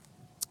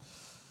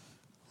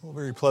Well,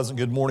 very pleasant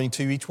good morning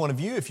to each one of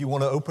you. If you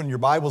want to open your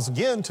Bibles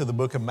again to the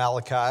book of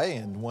Malachi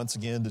and once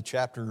again to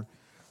chapter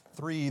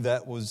 3,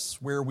 that was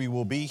where we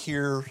will be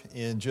here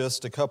in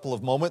just a couple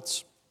of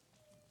moments.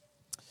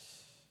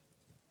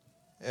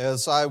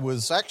 As I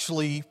was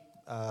actually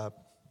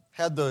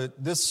had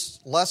this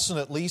lesson,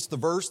 at least the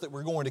verse that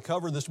we're going to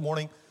cover this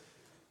morning,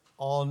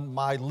 on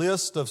my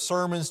list of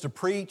sermons to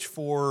preach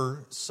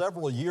for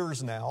several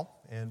years now,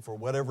 and for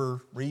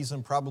whatever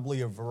reason,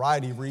 probably a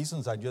variety of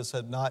reasons, I just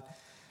had not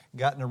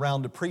gotten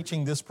around to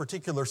preaching this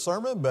particular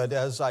sermon. But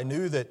as I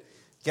knew that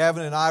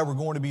Gavin and I were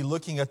going to be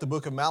looking at the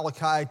book of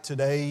Malachi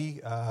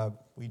today,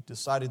 we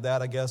decided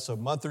that, I guess, a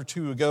month or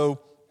two ago.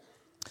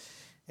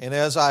 And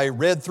as I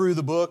read through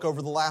the book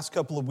over the last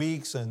couple of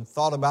weeks and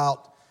thought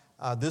about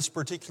this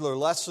particular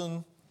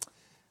lesson,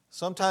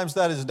 sometimes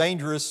that is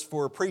dangerous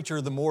for a preacher.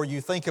 The more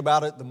you think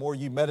about it, the more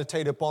you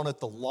meditate upon it,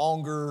 the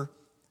longer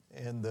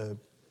and the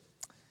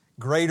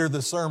greater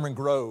the sermon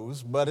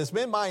grows. But it's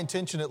been my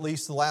intention, at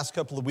least the last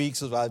couple of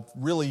weeks, as I've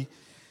really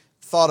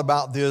thought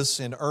about this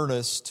in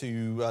earnest,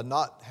 to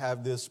not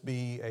have this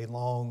be a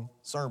long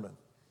sermon.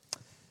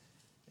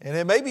 And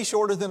it may be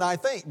shorter than I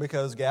think,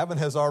 because Gavin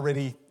has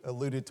already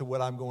alluded to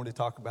what I'm going to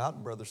talk about,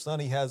 and Brother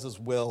Sonny has as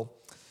well.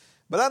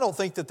 But I don't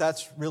think that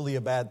that's really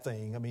a bad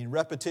thing. I mean,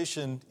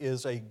 repetition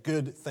is a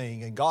good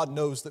thing, and God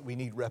knows that we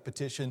need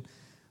repetition.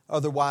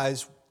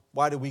 Otherwise,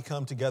 why do we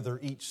come together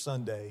each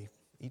Sunday,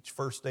 each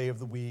first day of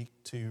the week,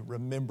 to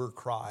remember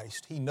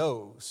Christ? He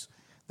knows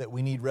that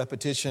we need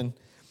repetition.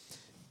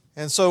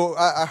 And so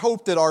I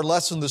hope that our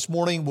lesson this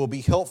morning will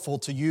be helpful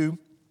to you.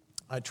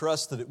 I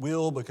trust that it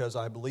will, because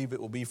I believe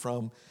it will be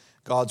from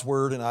God's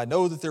Word, and I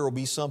know that there will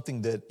be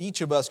something that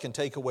each of us can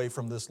take away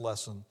from this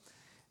lesson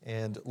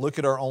and look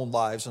at our own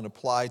lives and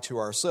apply to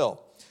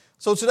ourselves.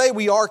 So today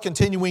we are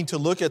continuing to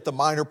look at the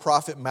minor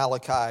prophet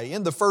Malachi.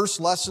 In the first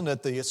lesson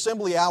at the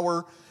assembly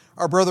hour,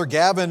 our brother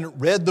Gavin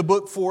read the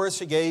book for us.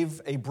 He gave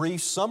a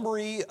brief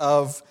summary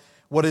of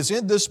what is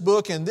in this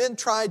book and then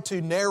tried to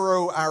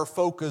narrow our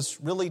focus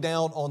really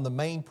down on the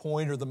main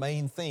point or the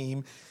main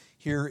theme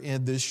here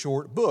in this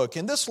short book.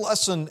 In this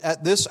lesson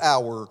at this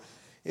hour,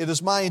 it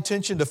is my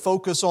intention to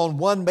focus on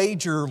one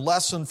major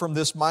lesson from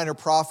this minor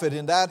prophet,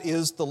 and that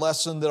is the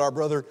lesson that our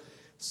brother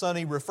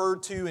Sonny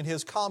referred to in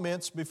his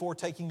comments before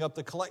taking up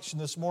the collection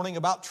this morning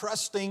about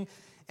trusting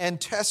and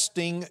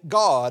testing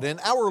God. And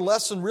our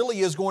lesson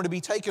really is going to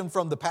be taken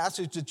from the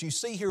passage that you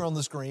see here on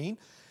the screen,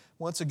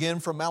 once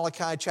again from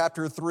Malachi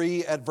chapter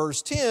 3 at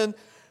verse 10,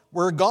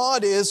 where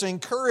God is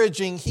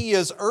encouraging, He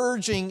is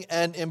urging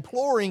and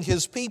imploring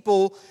His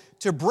people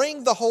to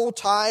bring the whole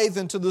tithe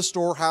into the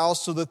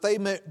storehouse so that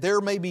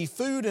there may be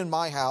food in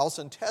my house,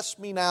 and test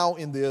me now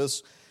in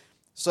this,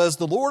 says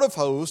the Lord of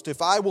hosts,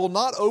 if I will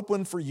not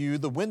open for you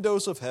the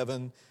windows of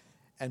heaven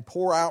and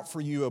pour out for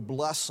you a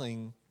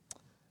blessing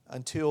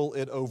until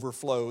it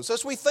overflows.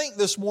 As we think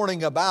this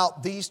morning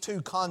about these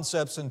two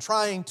concepts and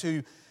trying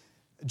to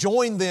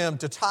join them,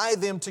 to tie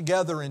them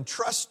together in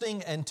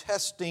trusting and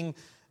testing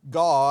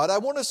God, I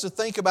want us to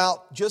think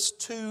about just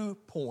 2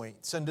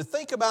 points, and to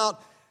think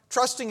about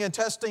trusting and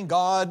testing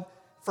God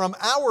from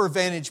our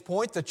vantage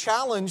point, the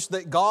challenge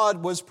that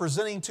God was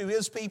presenting to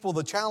His people,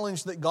 the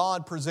challenge that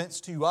God presents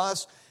to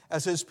us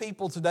as His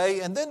people today,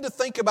 and then to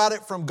think about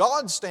it from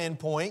God's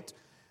standpoint,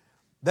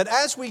 that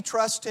as we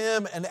trust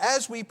Him and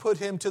as we put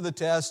Him to the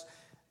test,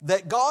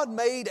 that God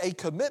made a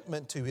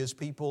commitment to His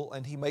people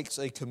and He makes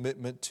a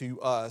commitment to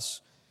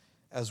us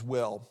as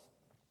well.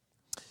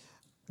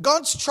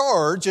 God's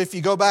charge, if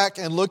you go back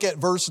and look at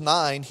verse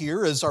 9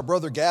 here, as our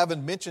brother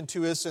Gavin mentioned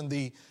to us in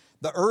the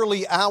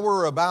early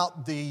hour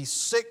about the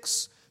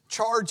 6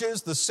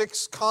 charges, the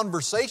 6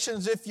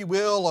 conversations, if you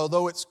will,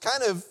 although it's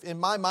kind of, in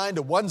my mind,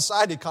 a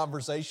one-sided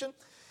conversation,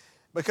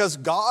 because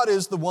God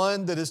is the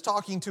one that is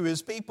talking to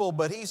His people,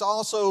 but He's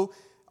also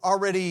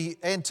already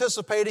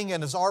anticipating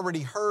and has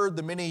already heard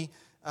the many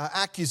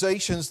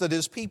accusations that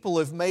His people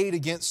have made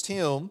against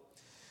Him.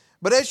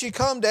 But as you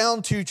come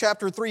down to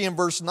chapter 3 and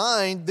verse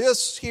 9,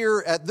 this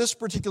here at this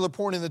particular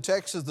point in the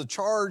text is the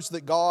charge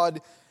that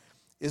God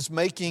is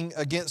making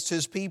against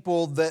His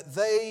people, that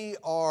they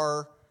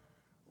are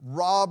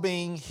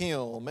robbing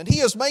Him. And He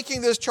is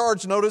making this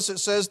charge. Notice it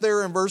says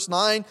there in verse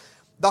 9,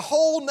 the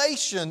whole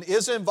nation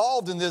is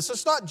involved in this.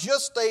 It's not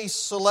just a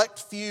select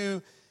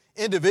few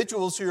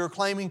individuals who are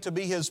claiming to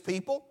be His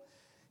people.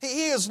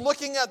 He is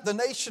looking at the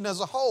nation as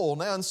a whole.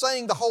 Now, in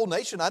saying the whole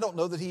nation, I don't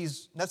know that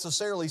He's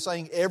necessarily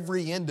saying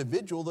every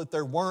individual, that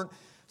there weren't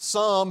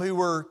some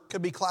who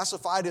could be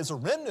classified as a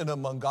remnant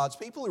among God's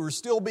people who were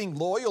still being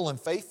loyal and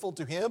faithful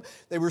to Him.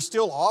 They were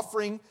still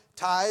offering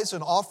tithes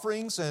and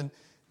offerings and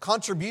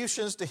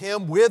contributions to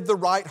Him with the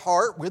right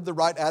heart, with the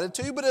right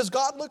attitude. But as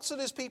God looks at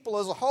His people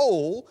as a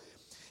whole,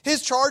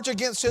 His charge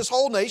against His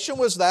whole nation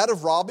was that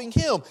of robbing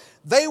Him.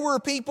 They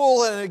were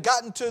people and had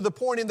gotten to the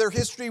point in their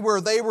history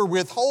where they were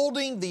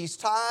withholding these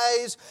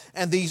tithes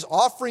and these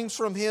offerings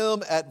from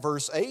Him at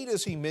verse 8,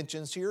 as he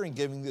mentions here in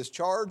giving this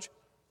charge.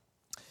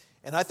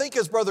 And I think,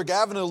 as Brother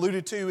Gavin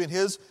alluded to in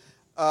his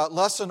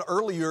lesson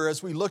earlier,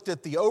 as we looked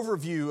at the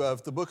overview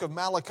of the book of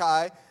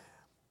Malachi,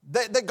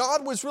 That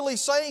God was really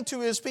saying to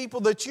His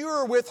people that you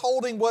are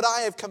withholding what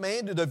I have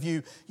commanded of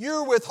you.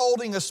 You're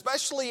withholding,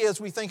 especially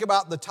as we think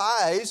about the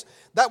tithes,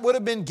 that would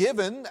have been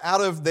given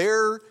out of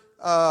their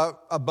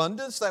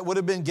abundance, that would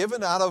have been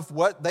given out of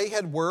what they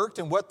had worked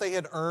and what they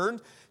had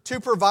earned to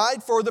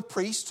provide for the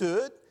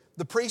priesthood.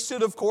 The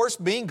priesthood, of course,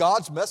 being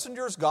God's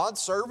messengers, God's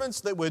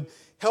servants that would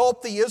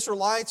help the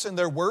Israelites in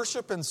their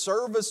worship and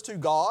service to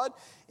God,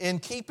 in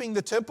keeping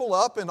the temple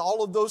up and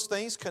all of those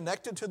things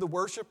connected to the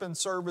worship and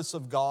service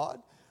of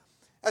God.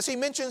 As he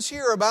mentions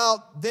here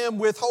about them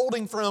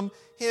withholding from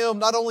Him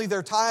not only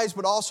their tithes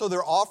but also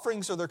their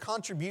offerings or their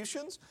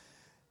contributions,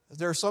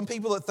 there are some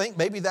people that think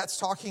maybe that's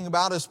talking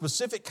about a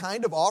specific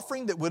kind of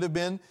offering that would have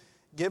been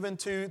given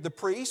to the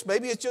priest.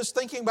 Maybe it's just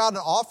thinking about an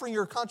offering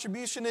or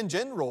contribution in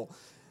general.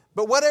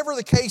 But whatever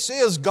the case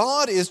is,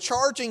 God is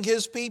charging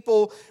His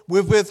people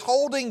with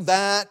withholding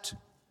that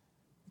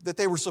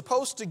they were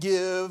supposed to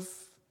give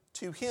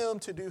to Him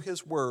to do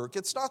His work.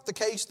 It's not the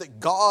case that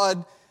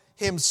God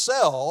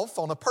Himself,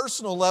 on a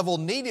personal level,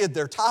 needed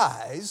their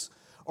tithes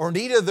or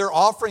needed their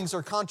offerings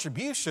or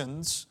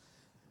contributions,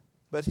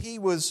 but He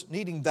was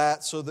needing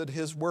that so that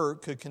His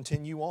work could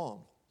continue on.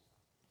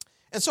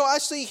 And so I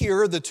see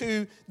here that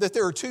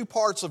there are two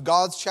parts of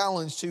God's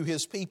challenge to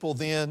His people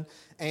then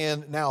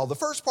and now. The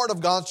first part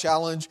of God's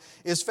challenge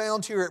is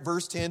found here at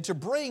verse 10, to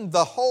bring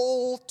the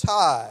whole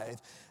tithe.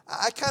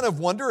 I kind of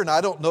wonder, and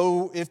I don't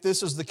know if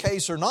this is the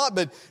case or not,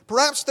 but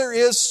perhaps there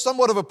is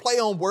somewhat of a play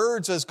on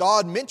words as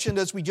God mentioned,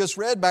 as we just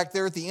read back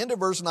there at the end of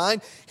verse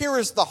 9. Here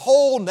is the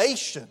whole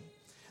nation,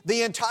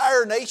 the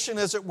entire nation,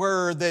 as it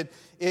were, that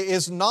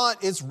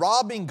is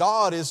robbing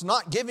God, is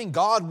not giving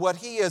God what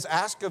He has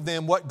asked of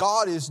them, what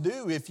God is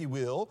due, if you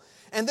will.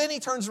 And then He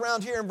turns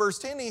around here in verse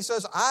 10 and He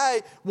says,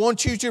 I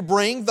want you to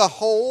bring the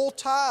whole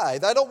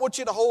tithe. I don't want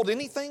you to hold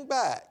anything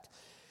back.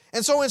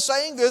 And so in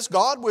saying this,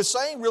 God was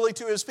saying really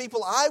to His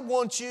people, I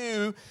want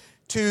you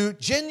to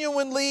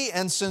genuinely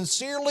and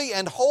sincerely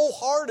and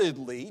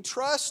wholeheartedly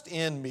trust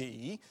in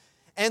Me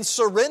and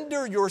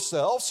surrender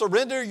yourself,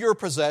 surrender your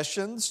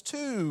possessions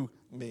to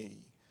Me.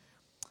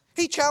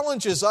 He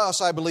challenges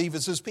us, I believe,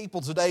 as His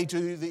people today to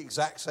do the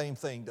exact same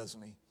thing,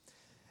 doesn't He?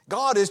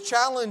 God is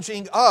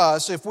challenging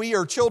us, if we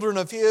are children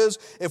of His,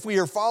 if we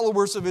are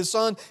followers of His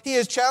Son, He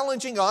is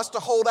challenging us to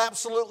hold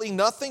absolutely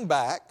nothing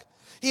back.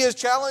 He is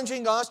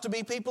challenging us to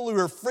be people who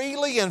are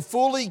freely and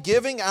fully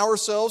giving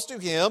ourselves to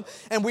Him,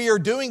 and we are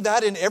doing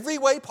that in every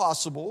way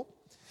possible.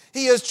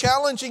 He is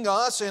challenging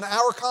us in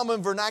our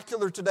common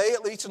vernacular today,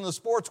 at least in the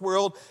sports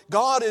world.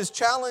 God was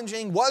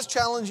challenging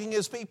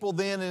His people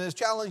then and is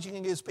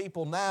challenging His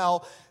people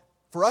now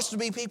for us to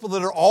be people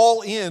that are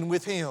all in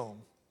with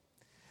Him.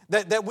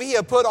 That we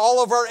have put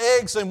all of our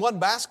eggs in one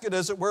basket,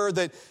 as it were,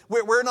 that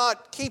we're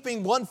not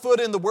keeping one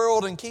foot in the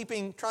world and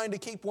trying to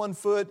keep one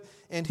foot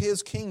in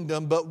His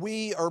kingdom, but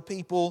we are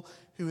people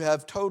who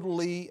have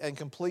totally and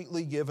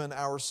completely given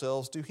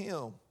ourselves to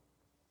Him.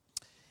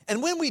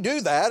 And when we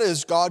do that,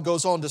 as God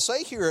goes on to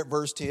say here at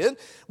verse 10,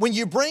 when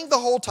you bring the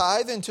whole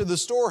tithe into the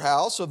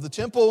storehouse of the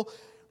temple,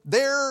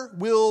 there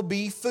will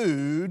be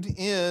food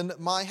in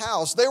My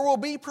house. There will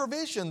be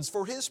provisions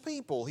for His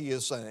people, He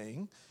is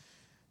saying,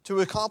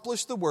 to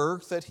accomplish the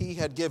work that He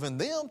had given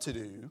them to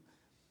do.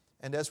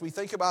 And as we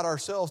think about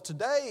ourselves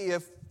today,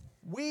 if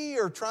we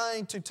are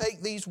trying to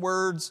take these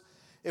words,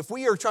 if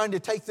we are trying to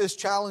take this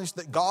challenge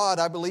that God,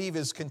 I believe,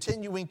 is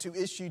continuing to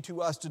issue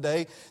to us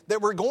today,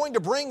 that we're going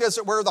to bring, as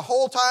it were, the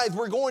whole tithe,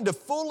 we're going to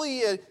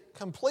fully and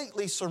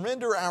completely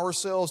surrender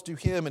ourselves to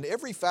Him in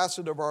every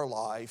facet of our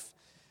life,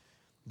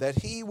 that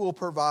He will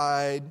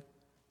provide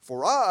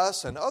for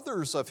us and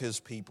others of His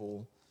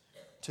people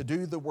to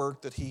do the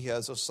work that He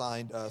has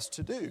assigned us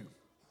to do.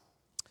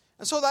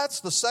 And so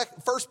that's the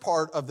first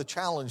part of the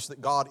challenge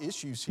that God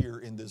issues here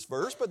in this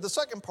verse. But the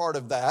second part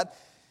of that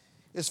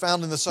is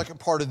found in the second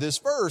part of this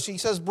verse. He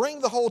says,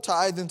 bring the whole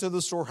tithe into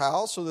the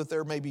storehouse so that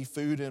there may be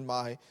food in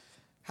My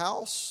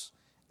house,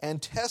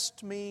 and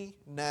test Me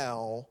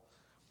now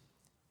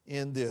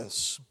in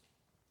this.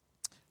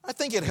 I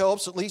think it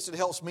helps, at least it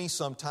helps me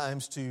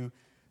sometimes, to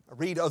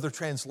read other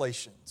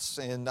translations,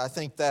 and I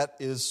think that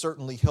is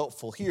certainly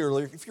helpful here.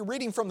 If you're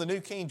reading from the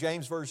New King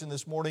James Version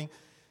this morning,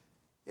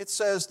 it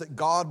says that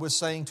God was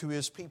saying to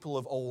His people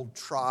of old,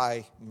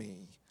 try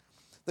Me.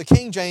 The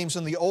King James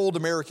and the Old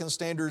American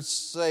Standards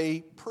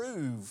say,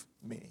 prove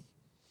Me.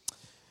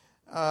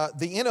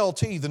 The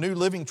NLT, the New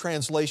Living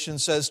Translation,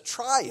 says,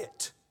 try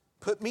it,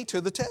 put me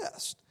to the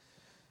test.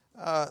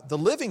 The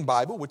Living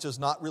Bible, which is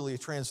not really a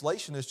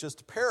translation, is just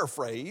a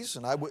paraphrase,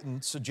 and I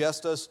wouldn't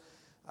suggest us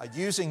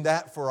using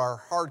that for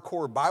our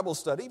hardcore Bible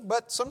study,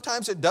 but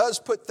sometimes it does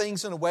put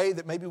things in a way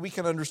that maybe we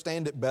can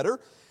understand it better.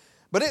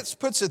 But it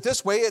puts it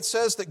this way, it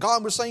says that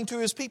God was saying to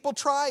His people,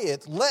 try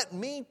it, let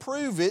Me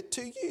prove it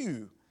to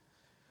you.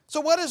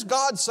 So what is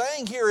God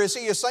saying here as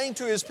He is saying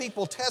to His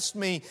people, test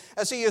Me,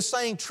 as He is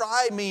saying,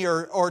 try Me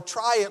or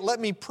try it, let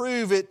Me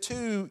prove it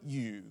to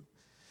you?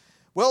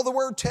 Well, the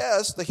word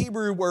test, the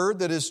Hebrew word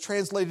that is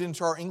translated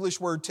into our English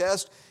word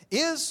test,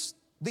 is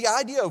the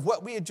idea of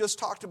what we had just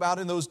talked about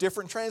in those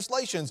different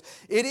translations.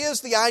 It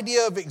is the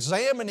idea of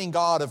examining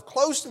God, of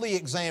closely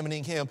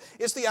examining Him.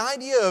 It's the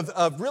idea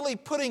of really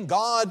putting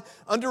God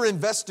under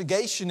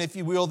investigation, if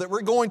you will, that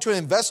we're going to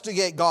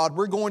investigate God.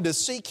 We're going to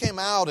seek Him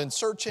out and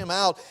search Him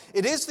out.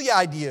 It is the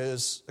idea,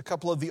 as a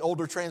couple of the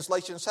older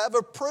translations have,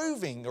 of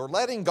proving or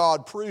letting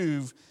God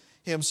prove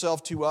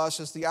Himself to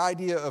us. It's the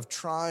idea of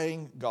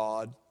trying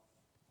God.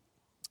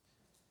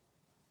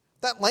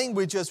 That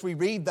language, as we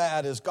read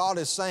that, as God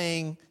is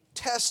saying,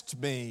 test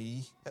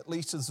me, at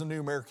least as the New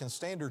American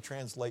Standard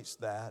translates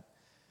that,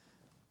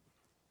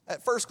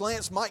 at first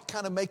glance might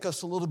kind of make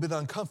us a little bit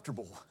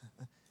uncomfortable.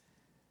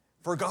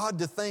 For God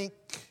to think,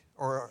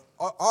 or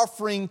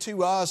offering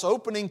to us,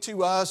 opening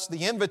to us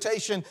the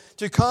invitation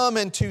to come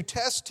and to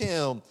test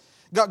Him.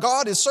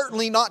 God is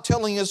certainly not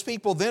telling His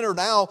people then or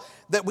now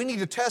that we need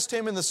to test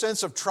Him in the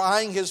sense of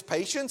trying His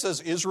patience,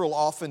 as Israel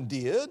often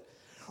did,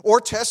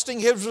 or testing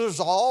His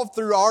resolve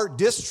through our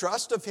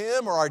distrust of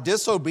Him or our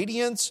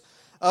disobedience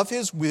of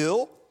His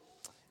will.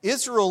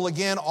 Israel,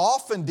 again,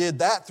 often did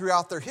that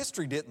throughout their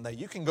history, didn't they?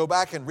 You can go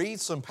back and read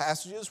some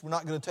passages. We're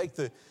not going to take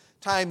the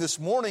time this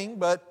morning,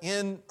 but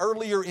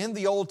earlier in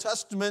the Old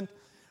Testament,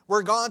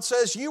 where God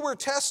says, you were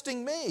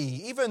testing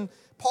me. Even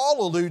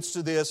Paul alludes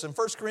to this in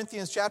 1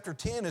 Corinthians chapter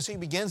 10 as he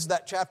begins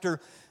that chapter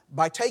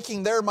by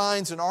taking their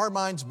minds and our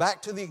minds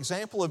back to the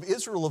example of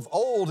Israel of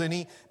old. And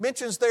he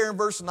mentions there in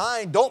verse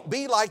 9, don't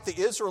be like the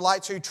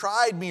Israelites who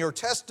tried me or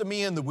tested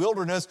me in the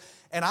wilderness,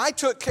 and I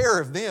took care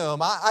of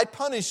them. I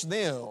punished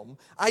them.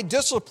 I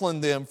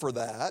disciplined them for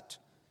that.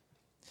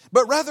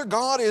 But rather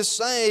God is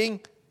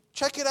saying,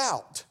 check it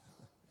out.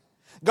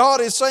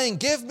 God is saying,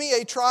 give me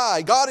a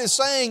try. God is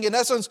saying, in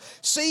essence,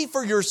 see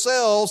for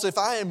yourselves if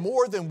I am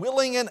more than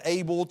willing and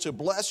able to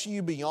bless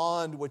you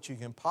beyond what you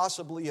can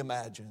possibly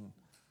imagine.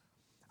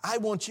 I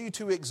want you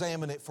to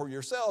examine it for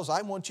yourselves.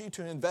 I want you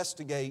to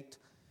investigate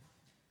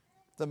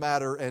the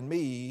matter and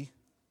me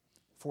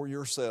for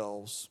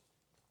yourselves.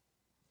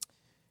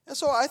 And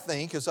so I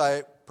think, as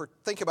I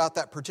think about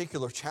that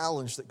particular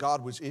challenge that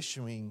God was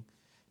issuing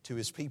to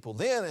His people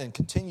then and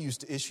continues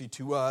to issue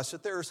to us,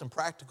 that there are some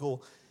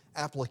practical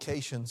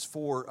applications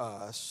for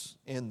us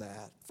in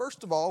that.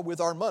 First of all,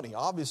 with our money.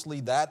 Obviously,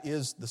 that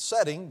is the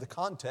setting, the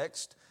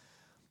context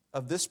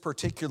of this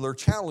particular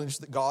challenge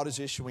that God is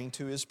issuing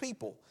to His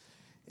people.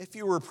 If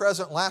you were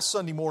present last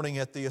Sunday morning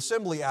at the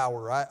assembly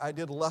hour, I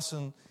did a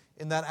lesson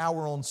in that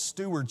hour on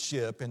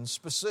stewardship and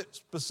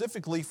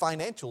specifically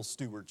financial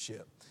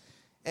stewardship.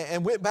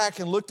 And went back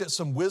and looked at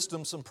some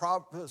wisdom,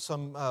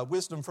 some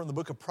wisdom from the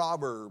book of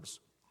Proverbs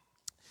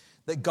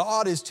that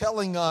God is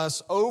telling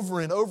us over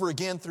and over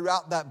again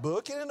throughout that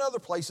book and in other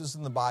places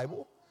in the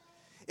Bible.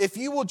 If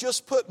you will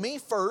just put me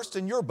first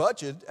in your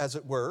budget, as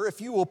it were, if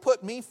you will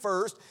put me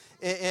first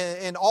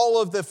in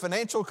all of the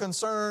financial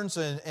concerns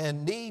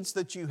and needs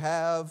that you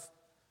have,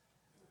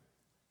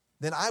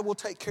 then I will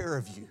take care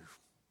of you.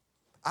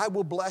 I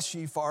will bless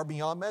you far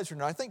beyond measure.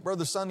 And I think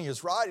Brother Sonny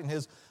is right in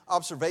his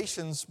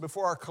observations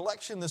before our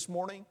collection this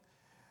morning.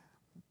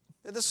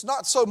 It's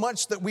not so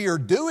much that we are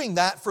doing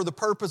that for the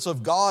purpose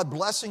of God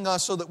blessing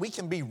us so that we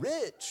can be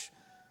rich,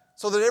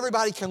 so that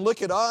everybody can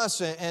look at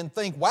us and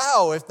think,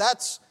 wow, if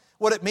that's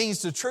what it means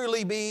to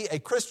truly be a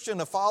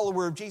Christian, a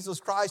follower of Jesus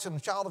Christ and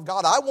a child of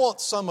God, I want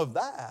some of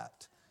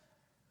that.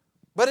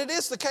 But it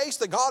is the case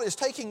that God is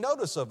taking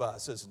notice of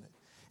us, isn't it?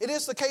 It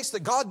is the case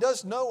that God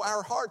does know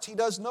our hearts. He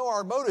does know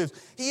our motives.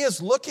 He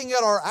is looking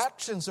at our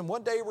actions, and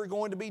one day we're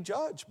going to be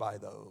judged by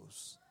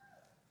those.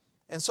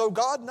 And so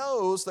God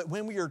knows that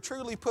when we are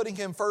truly putting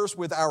Him first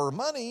with our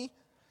money,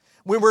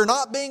 when we're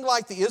not being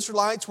like the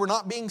Israelites, we're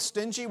not being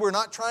stingy, we're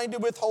not trying to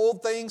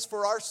withhold things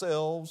for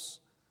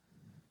ourselves,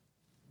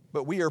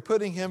 but we are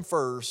putting Him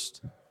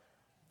first,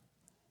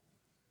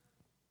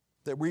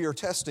 that we are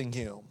testing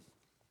Him.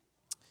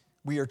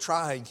 We are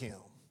trying Him.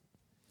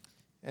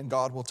 And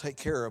God will take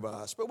care of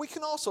us. But we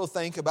can also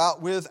think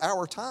about with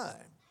our time.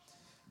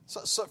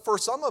 So for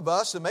some of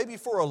us, and maybe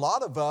for a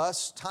lot of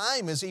us,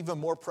 time is even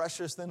more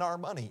precious than our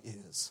money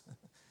is.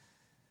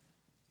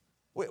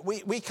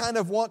 We kind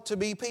of want to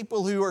be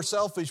people who are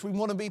selfish. We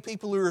want to be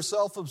people who are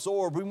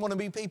self-absorbed. We want to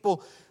be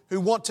people who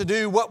want to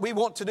do what we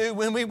want to do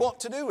when we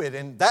want to do it.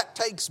 And that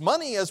takes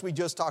money, as we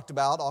just talked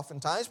about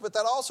oftentimes, but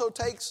that also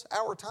takes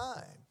our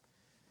time.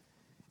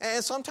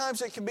 And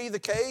sometimes it can be the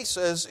case,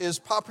 as is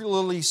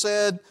popularly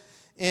said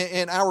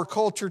in our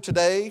culture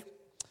today,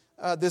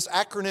 this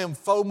acronym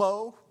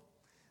FOMO,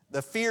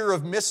 the fear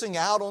of missing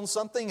out on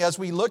something, as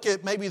we look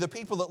at maybe the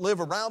people that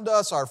live around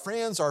us, our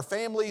friends, our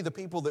family, the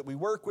people that we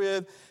work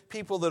with,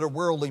 people that are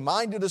worldly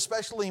minded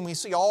especially, and we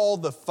see all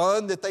the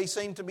fun that they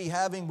seem to be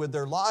having with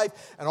their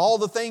life and all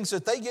the things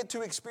that they get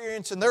to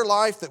experience in their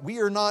life that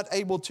we are not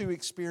able to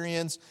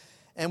experience.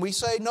 And we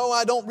say, no,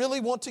 I don't really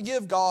want to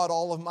give God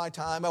all of my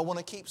time. I want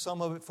to keep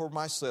some of it for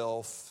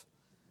myself.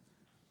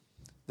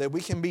 That we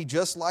can be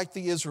just like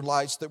the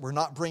Israelites, that we're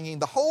not bringing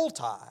the whole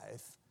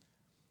tithe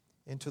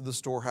into the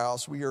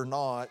storehouse. We are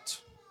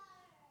not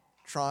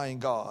trying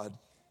God.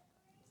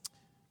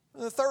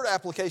 And the third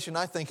application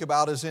I think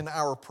about is in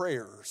our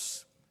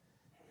prayers.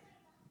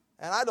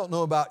 And I don't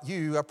know about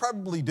you. I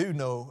probably do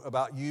know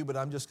about you, but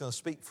I'm just going to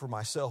speak for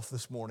myself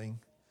this morning.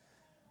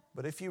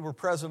 But if you were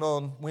present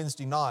on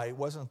Wednesday night,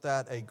 wasn't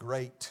that a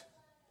great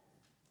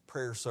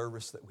prayer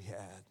service that we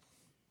had?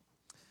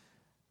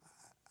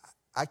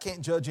 I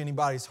can't judge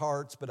anybody's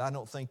hearts, but I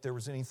don't think there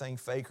was anything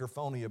fake or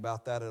phony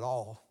about that at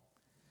all.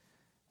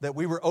 That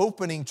we were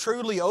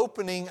truly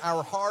opening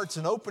our hearts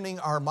and opening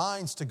our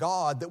minds to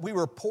God, that we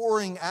were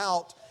pouring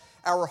out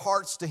our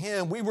hearts to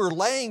Him. We were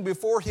laying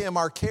before Him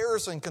our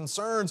cares and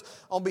concerns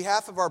on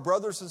behalf of our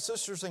brothers and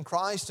sisters in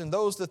Christ and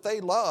those that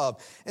they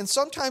love. And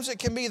sometimes it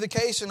can be the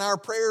case in our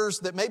prayers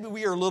that maybe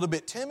we are a little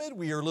bit timid,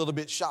 we are a little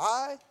bit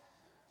shy.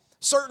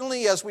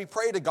 Certainly as we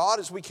pray to God,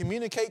 as we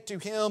communicate to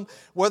Him,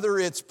 whether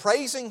it's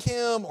praising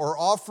Him or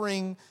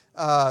offering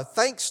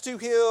thanks to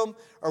Him,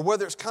 or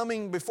whether it's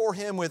coming before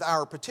Him with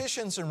our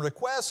petitions and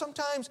requests,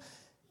 sometimes,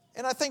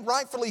 and I think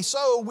rightfully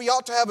so, we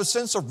ought to have a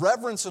sense of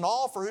reverence and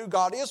awe for who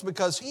God is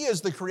because He is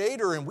the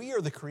Creator and we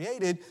are the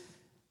created.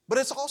 But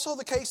it's also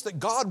the case that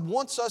God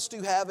wants us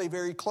to have a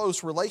very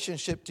close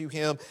relationship to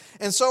Him.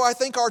 And so I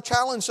think our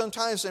challenge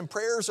sometimes in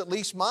prayers, at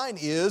least mine,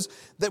 is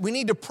that we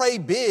need to pray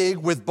big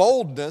with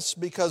boldness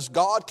because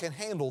God can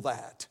handle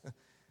that.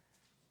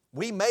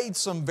 We made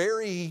some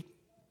very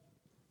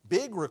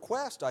big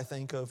requests, I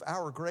think, of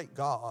our great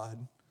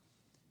God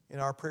in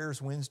our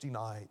prayers Wednesday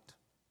night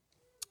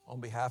on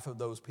behalf of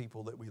those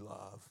people that we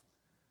love.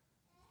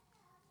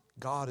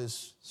 God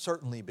is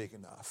certainly big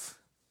enough.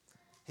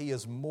 He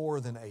is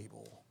more than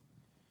able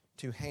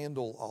to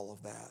handle all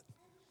of that.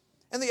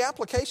 And the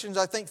applications,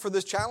 I think, for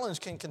this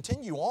challenge can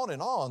continue on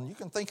and on. You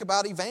can think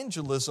about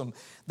evangelism,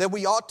 that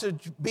we ought to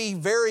be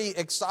very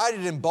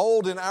excited and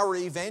bold in our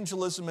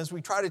evangelism as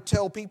we try to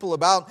tell people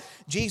about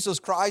Jesus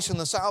Christ and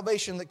the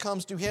salvation that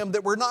comes to Him,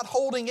 that we're not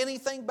holding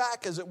anything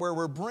back, as it were.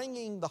 We're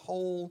bringing the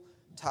whole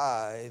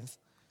tithe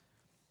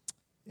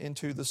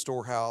into the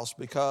storehouse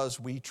because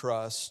we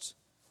trust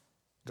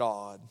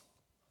God.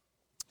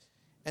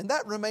 And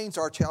that remains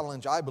our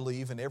challenge, I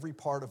believe, in every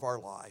part of our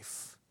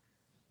life.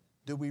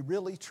 Do we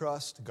really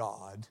trust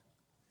God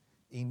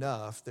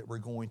enough that we're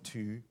going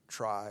to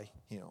try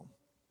Him?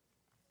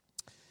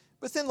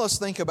 But then let's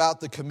think about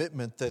the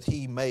commitment that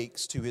He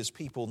makes to His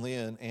people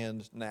then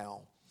and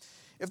now.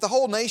 If the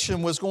whole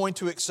nation was going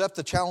to accept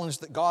the challenge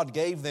that God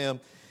gave them,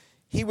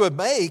 He would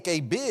make a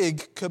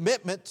big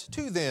commitment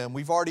to them.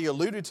 We've already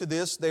alluded to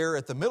this there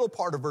at the middle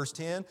part of verse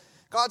 10.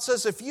 God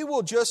says, if you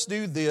will just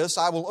do this,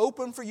 I will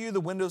open for you the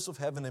windows of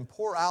heaven and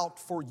pour out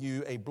for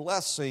you a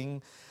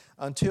blessing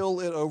until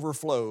it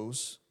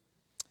overflows.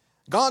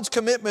 God's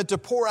commitment to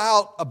pour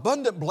out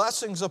abundant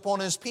blessings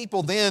upon His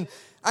people then,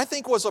 I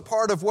think, was a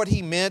part of what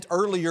He meant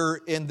earlier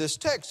in this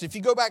text. If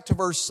you go back to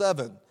verse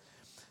 7,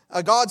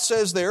 God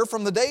says there,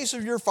 from the days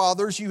of your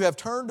fathers you have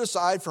turned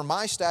aside from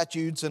my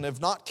statutes and have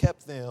not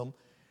kept them.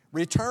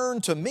 Return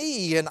to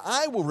me, and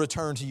I will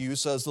return to you,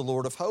 says the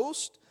Lord of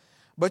hosts.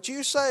 But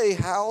you say,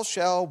 how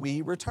shall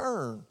we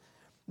return?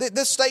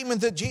 This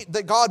statement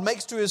that God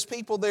makes to His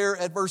people there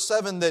at verse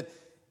 7, that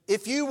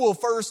if you will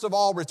first of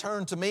all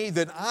return to me,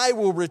 then I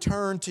will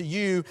return to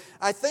you.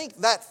 I think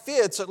that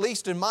fits, at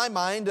least in my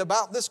mind,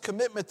 about this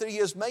commitment that He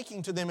is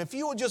making to them. If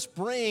you will just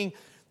bring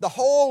the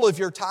whole of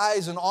your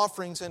tithes and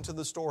offerings into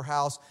the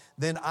storehouse,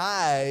 then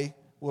I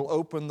will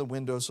open the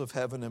windows of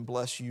heaven and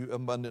bless you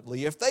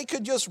abundantly. If they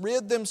could just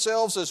rid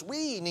themselves, as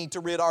we need to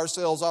rid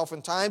ourselves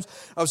oftentimes,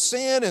 of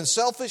sin and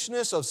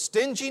selfishness, of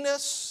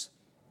stinginess,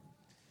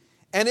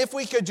 and if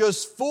we could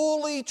just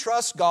fully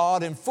trust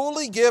God and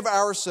fully give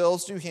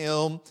ourselves to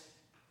Him,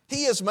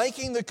 He is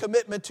making the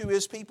commitment to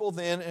His people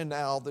then and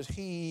now that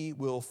He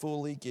will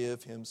fully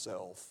give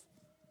Himself.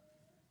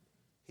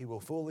 He will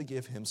fully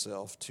give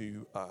Himself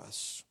to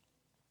us.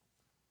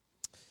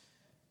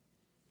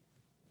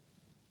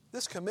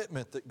 This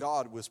commitment that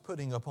God was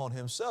putting upon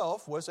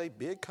Himself was a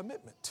big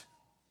commitment.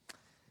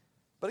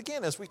 But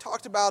again, as we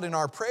talked about in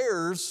our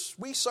prayers,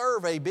 we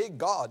serve a big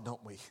God,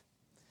 don't we?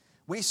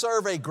 We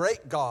serve a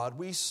great God.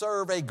 We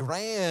serve a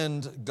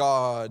grand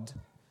God.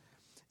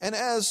 And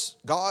as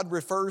God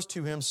refers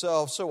to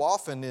Himself so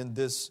often in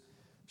this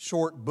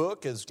short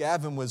book, as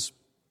Gavin was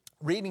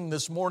reading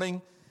this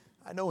morning,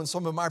 I know in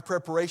some of my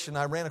preparation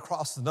I ran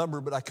across the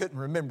number, but I couldn't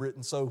remember it.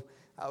 And so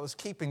I was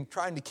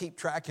trying to keep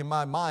track in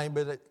my mind.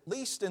 But at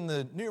least in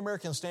the New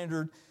American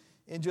Standard,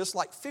 in just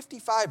like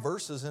 55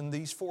 verses in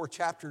these 4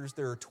 chapters,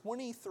 there are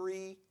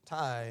 23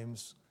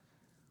 times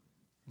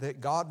that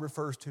God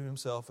refers to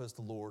Himself as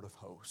the Lord of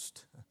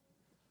hosts.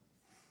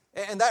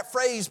 And that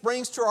phrase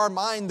brings to our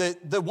mind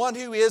that the one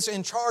who is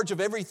in charge of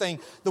everything,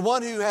 the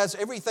one who has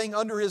everything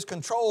under His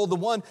control, the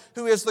one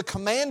who is the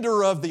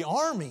commander of the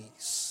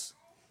armies.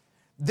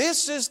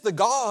 This is the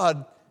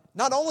God,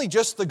 not only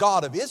just the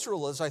God of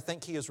Israel, as I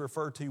think He is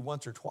referred to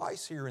once or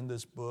twice here in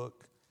this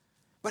book,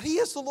 but He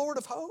is the Lord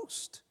of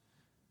hosts.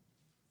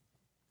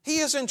 He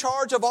is in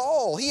charge of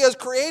all. He has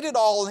created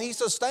all and He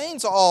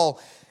sustains all.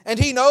 And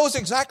He knows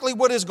exactly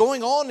what is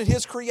going on in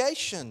His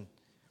creation.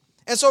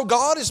 And so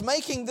God is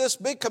making this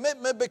big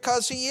commitment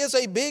because He is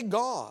a big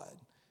God.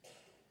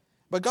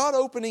 But God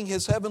opening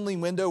His heavenly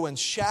window and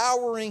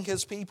showering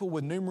His people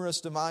with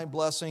numerous divine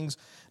blessings.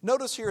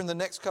 Notice here in the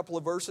next couple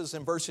of verses,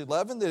 in verse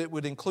 11, that it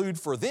would include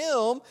for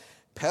them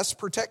pest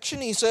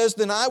protection. He says,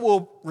 then I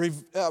will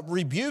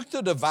rebuke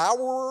the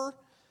devourer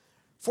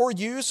for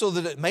you so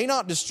that it may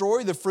not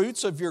destroy the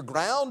fruits of your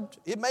ground.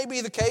 It may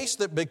be the case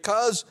that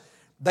because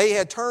they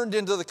had turned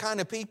into the kind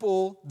of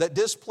people that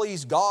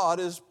displeased God,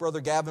 as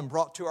Brother Gavin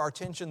brought to our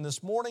attention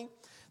this morning,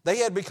 they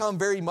had become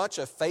very much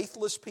a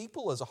faithless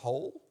people as a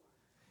whole.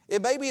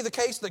 It may be the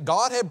case that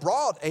God had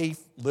brought a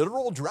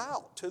literal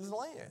drought to the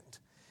land.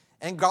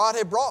 And God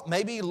had brought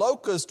maybe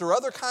locusts or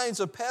other kinds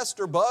of pests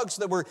or bugs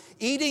that were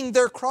eating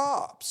their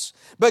crops.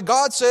 But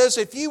God says,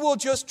 if you will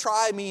just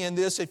try me in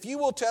this, if you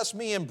will test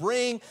me and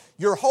bring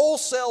your whole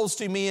selves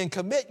to me and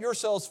commit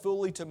yourselves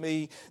fully to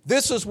me,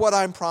 this is what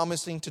I'm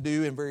promising to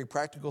do in very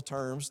practical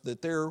terms,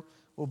 that there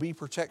will be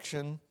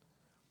protection.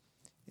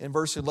 In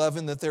verse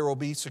 11, that there will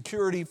be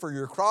security for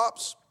your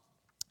crops.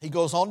 He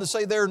goes on to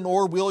say there,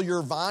 nor will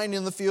your vine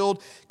in the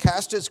field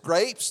cast its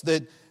grapes,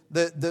 that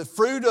the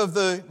fruit of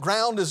the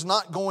ground is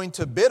not going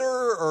to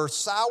bitter or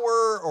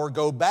sour or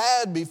go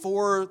bad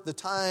before the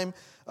time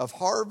of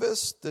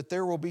harvest, that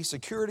there will be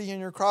security in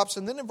your crops.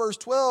 And then in verse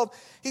 12,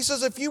 he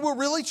says, if you will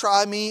really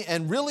try me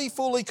and really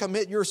fully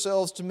commit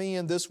yourselves to me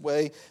in this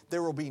way,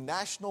 there will be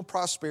national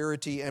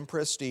prosperity and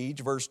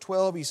prestige. Verse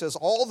 12, he says,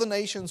 all the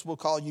nations will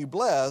call you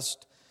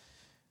blessed,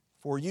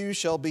 for you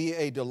shall be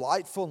a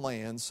delightful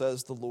land,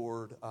 says the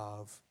Lord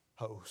of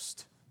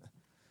hosts.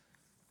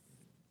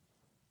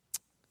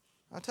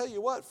 I tell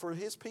you what, for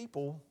His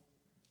people,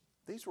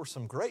 these were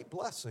some great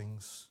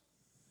blessings.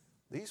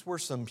 These were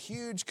some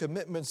huge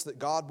commitments that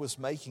God was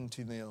making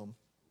to them.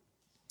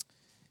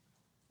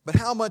 But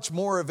how much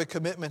more of a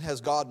commitment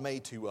has God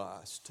made to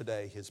us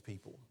today, His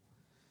people?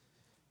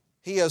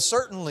 He has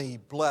certainly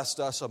blessed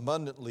us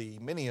abundantly,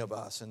 many of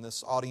us in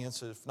this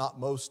audience, if not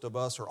most of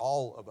us or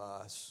all of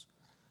us,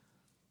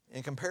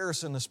 in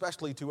comparison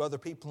especially to other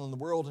people in the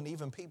world and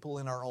even people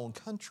in our own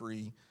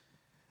country,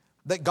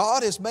 that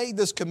God has made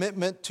this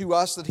commitment to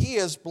us, that He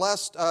has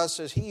blessed us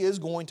as He is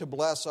going to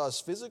bless us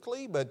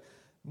physically, but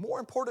more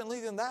importantly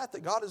than that,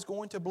 that God is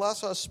going to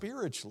bless us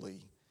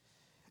spiritually.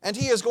 And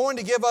He is going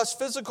to give us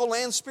physical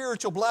and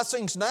spiritual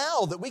blessings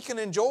now that we can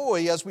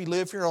enjoy as we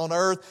live here on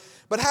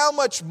earth. But how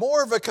much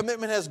more of a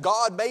commitment has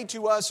God made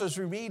to us as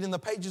we read in the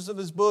pages of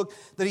His book,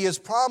 that He has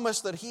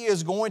promised that He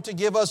is going to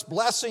give us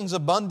blessings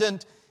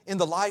abundant in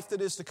the life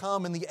that is to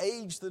come, in the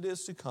age that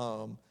is to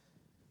come.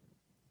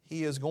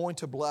 He is going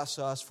to bless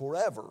us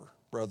forever,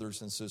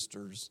 brothers and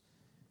sisters,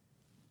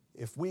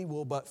 if we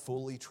will but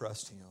fully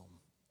trust Him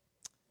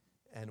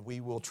and we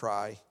will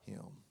try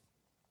Him.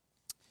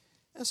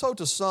 And so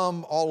to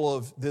sum all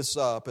of this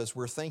up, as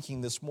we're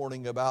thinking this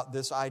morning about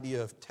this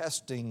idea of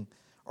testing,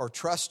 or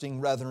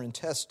trusting rather in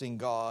testing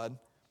God,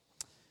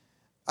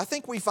 I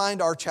think we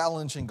find our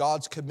challenge in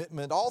God's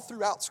commitment all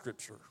throughout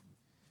Scripture.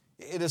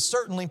 It is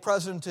certainly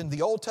present in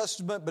the Old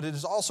Testament, but it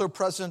is also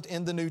present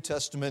in the New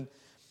Testament.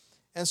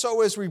 And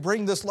so as we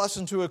bring this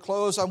lesson to a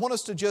close, I want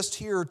us to just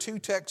hear two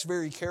texts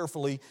very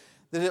carefully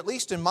that, at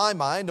least in my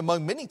mind,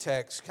 among many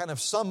texts, kind of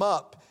sum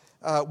up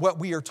what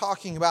we are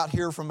talking about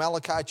here from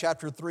Malachi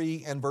chapter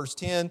 3 and verse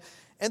 10.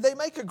 And they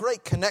make a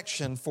great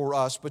connection for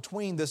us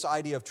between this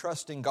idea of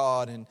trusting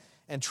God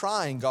and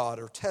trying God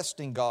or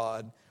testing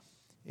God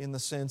in the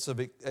sense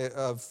of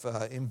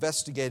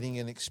investigating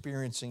and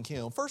experiencing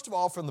Him. First of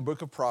all, from the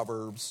book of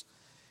Proverbs,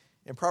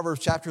 in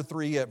Proverbs chapter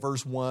 3 at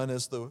verse 1,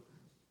 as the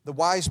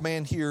wise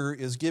man here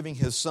is giving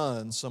his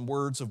son some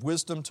words of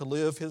wisdom to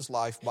live his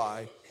life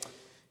by.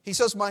 He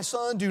says, my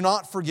son, do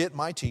not forget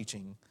my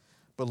teaching,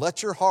 but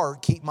let your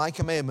heart keep my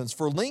commandments.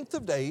 For length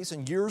of days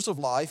and years of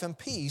life and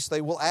peace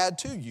they will add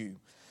to you.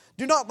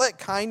 Do not let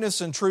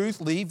kindness and truth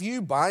leave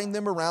you. Bind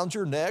them around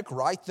your neck.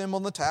 Write them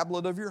on the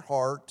tablet of your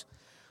heart.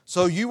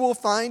 So you will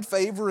find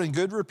favor and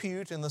good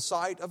repute in the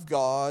sight of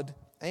God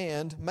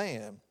and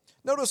man.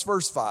 Notice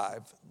verse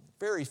 5,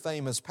 very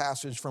famous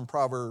passage from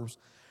Proverbs.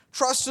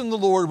 Trust in the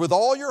Lord with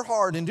all your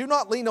heart and do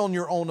not lean on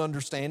your own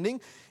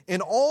understanding. In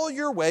all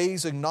your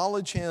ways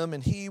acknowledge Him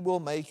and He will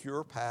make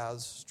your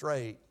paths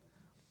straight.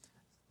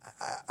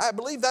 I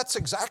believe that's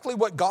exactly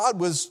what God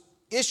was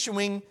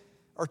issuing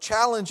or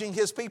challenging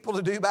His people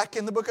to do back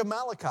in the book of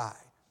Malachi.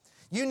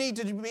 You need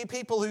to be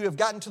people who have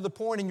gotten to the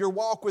point in your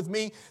walk with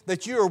me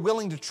that you are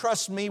willing to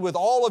trust me with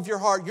all of your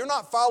heart. You're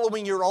not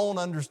following your own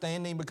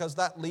understanding, because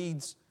that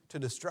leads to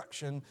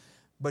destruction,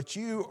 but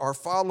you are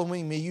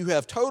following me. You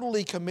have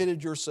totally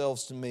committed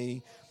yourselves to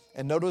me.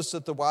 And notice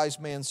that the wise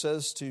man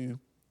says to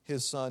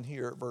his son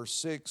here at verse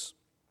 6,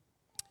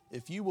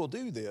 if you will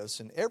do this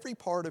in every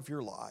part of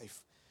your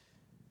life,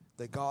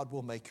 that God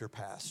will make your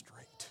path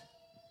straight.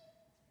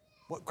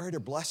 What greater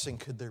blessing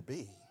could there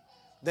be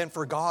than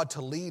for God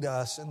to lead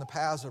us in the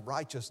paths of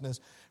righteousness,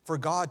 for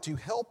God to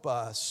help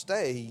us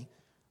stay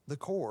the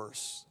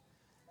course.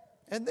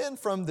 And then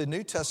from the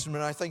New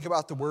Testament, I think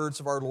about the words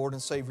of our Lord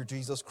and Savior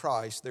Jesus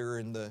Christ. They're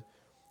in the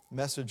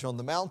Message on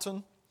the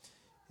Mountain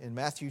in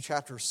Matthew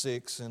chapter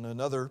 6, and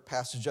another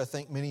passage I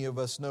think many of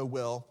us know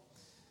well.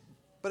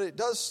 But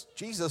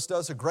Jesus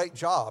does a great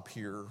job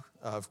here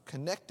of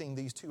connecting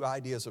these two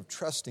ideas of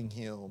trusting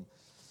Him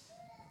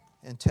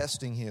and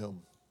testing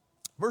Him.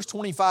 Verse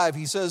 25,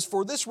 he says,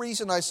 "For this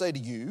reason I say to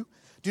you,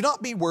 do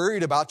not be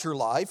worried about your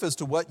life as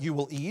to what you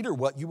will eat or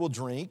what you will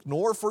drink,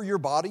 nor for your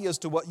body as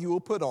to what you will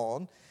put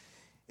on.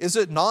 Is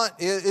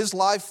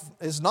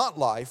not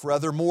life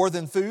rather more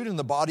than food, and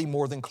the body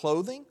more than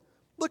clothing?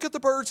 Look at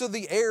the birds of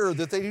the air,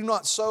 that they do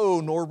not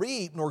sow, nor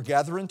reap, nor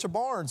gather into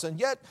barns, and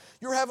yet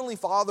your heavenly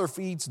Father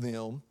feeds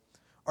them.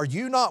 Are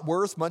you not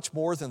worth much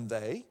more than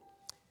they?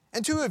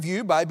 And two of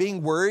you, by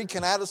being worried,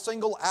 can add a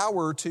single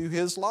hour to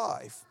his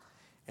life.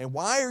 And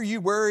why are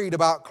you worried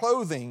about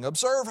clothing?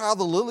 Observe how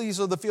the lilies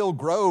of the field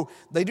grow.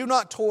 They do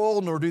not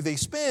toil, nor do they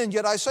spin.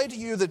 Yet I say to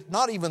you that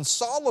not even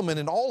Solomon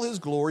in all his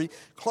glory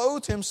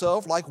clothed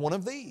himself like one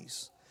of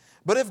these.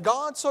 But if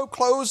God so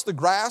clothes the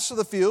grass of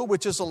the field,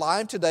 which is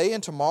alive today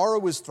and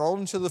tomorrow is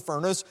thrown into the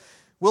furnace,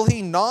 will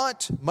He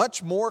not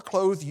much more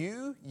clothe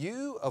you,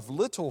 you of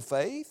little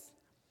faith?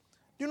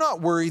 Do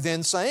not worry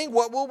then, saying,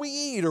 what will we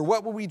eat, or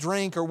what will we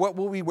drink, or what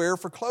will we wear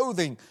for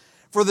clothing?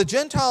 For the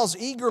Gentiles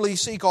eagerly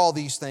seek all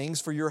these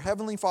things, for your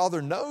heavenly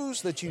Father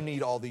knows that you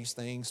need all these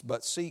things,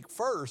 but seek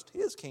first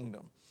His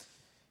kingdom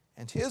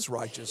and His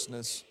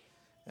righteousness,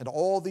 and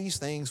all these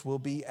things will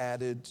be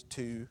added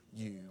to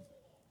you."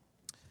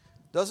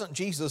 Doesn't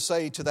Jesus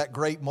say to that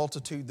great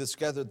multitude that's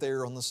gathered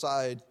there on the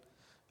side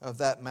of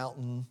that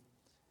mountain,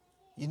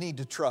 you need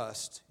to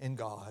trust in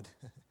God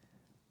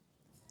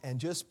and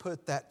just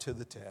put that to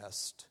the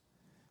test?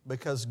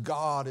 Because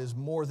God is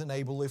more than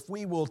able, if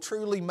we will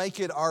truly make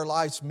it our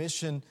life's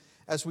mission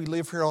as we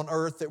live here on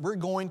earth, that we're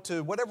going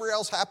to, whatever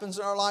else happens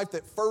in our life,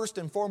 that first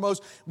and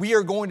foremost, we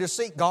are going to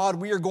seek God.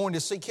 We are going to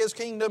seek His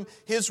kingdom,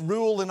 His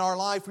rule in our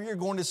life. We are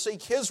going to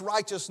seek His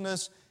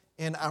righteousness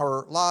in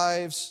our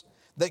lives,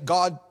 that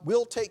God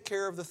will take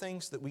care of the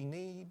things that we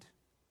need.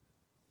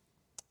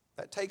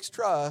 That takes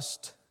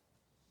trust,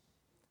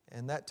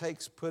 and that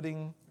takes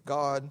putting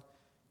God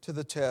to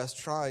the test,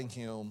 trying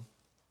Him.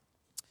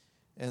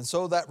 And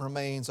so that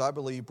remains, I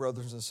believe,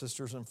 brothers and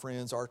sisters and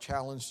friends, our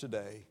challenge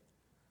today.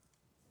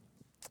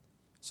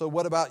 So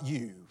what about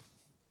you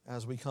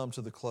as we come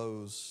to the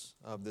close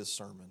of this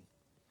sermon?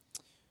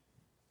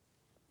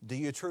 Do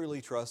you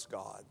truly trust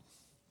God?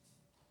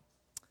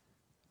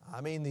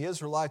 I mean, the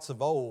Israelites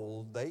of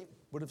old, they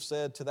would have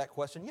said to that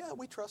question, yeah,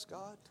 we trust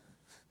God.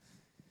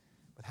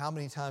 But how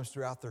many times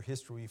throughout their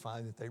history we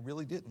find that they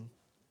really didn't?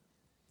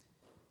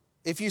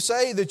 If you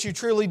say that you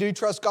truly do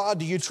trust God,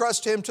 do you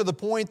trust Him to the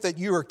point that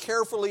you are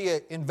carefully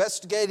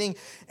investigating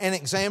and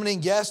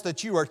examining? Yes,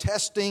 that you are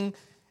testing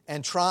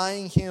and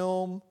trying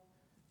Him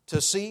to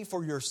see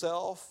for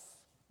yourself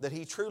that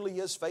He truly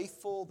is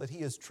faithful, that He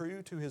is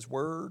true to His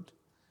word.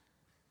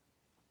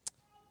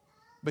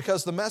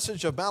 Because the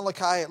message of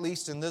Malachi, at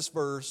least in this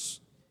verse,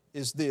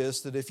 is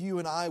this, that if you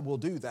and I will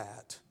do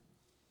that,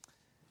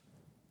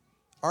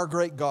 our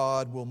great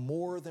God will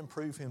more than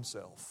prove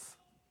Himself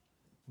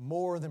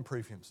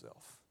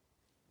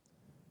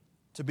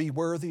to be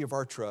worthy of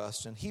our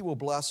trust. And He will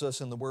bless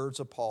us in the words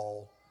of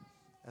Paul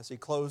as he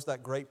closed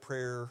that great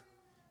prayer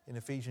in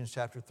Ephesians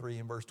chapter 3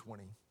 and verse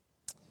 20.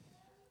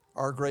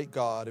 Our great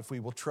God, if we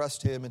will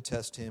trust Him and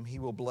test Him, He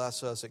will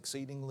bless us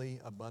exceedingly,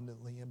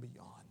 abundantly, and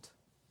beyond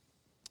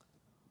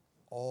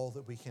all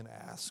that we can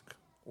ask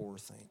or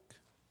think.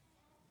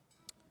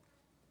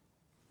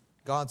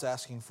 God's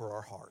asking for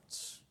our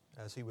hearts,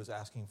 as He was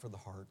asking for the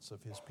hearts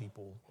of His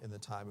people in the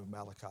time of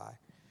Malachi.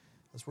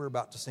 As we're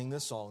about to sing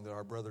this song that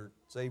our brother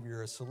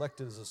Xavier has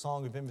selected as a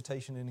song of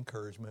invitation and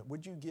encouragement,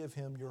 would you give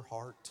Him your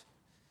heart?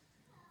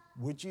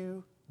 Would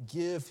you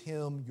give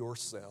Him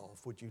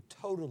yourself? Would you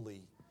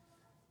totally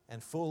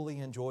and fully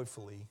and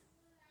joyfully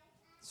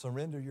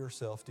surrender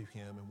yourself to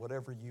Him in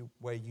whatever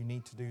way you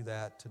need to do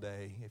that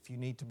today? If you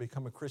need to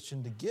become a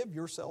Christian, to give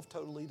yourself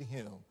totally to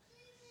Him.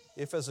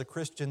 If as a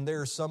Christian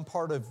there's some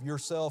part of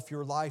yourself,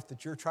 your life,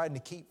 that you're trying to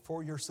keep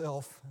for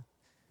yourself,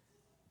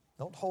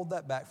 don't hold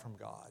that back from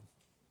God.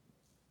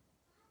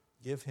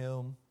 Give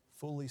Him,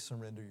 fully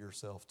surrender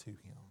yourself to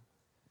Him.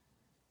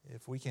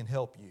 If we can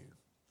help you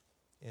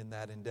in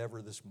that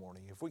endeavor this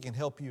morning, if we can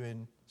help you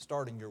in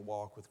starting your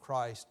walk with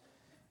Christ,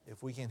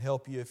 if we can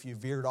help you if you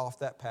veered off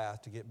that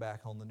path to get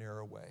back on the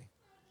narrow way,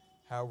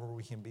 however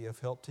we can be of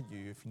help to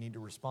you, if you need to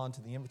respond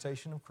to the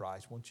invitation of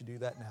Christ, won't you do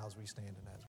that now as we stand and as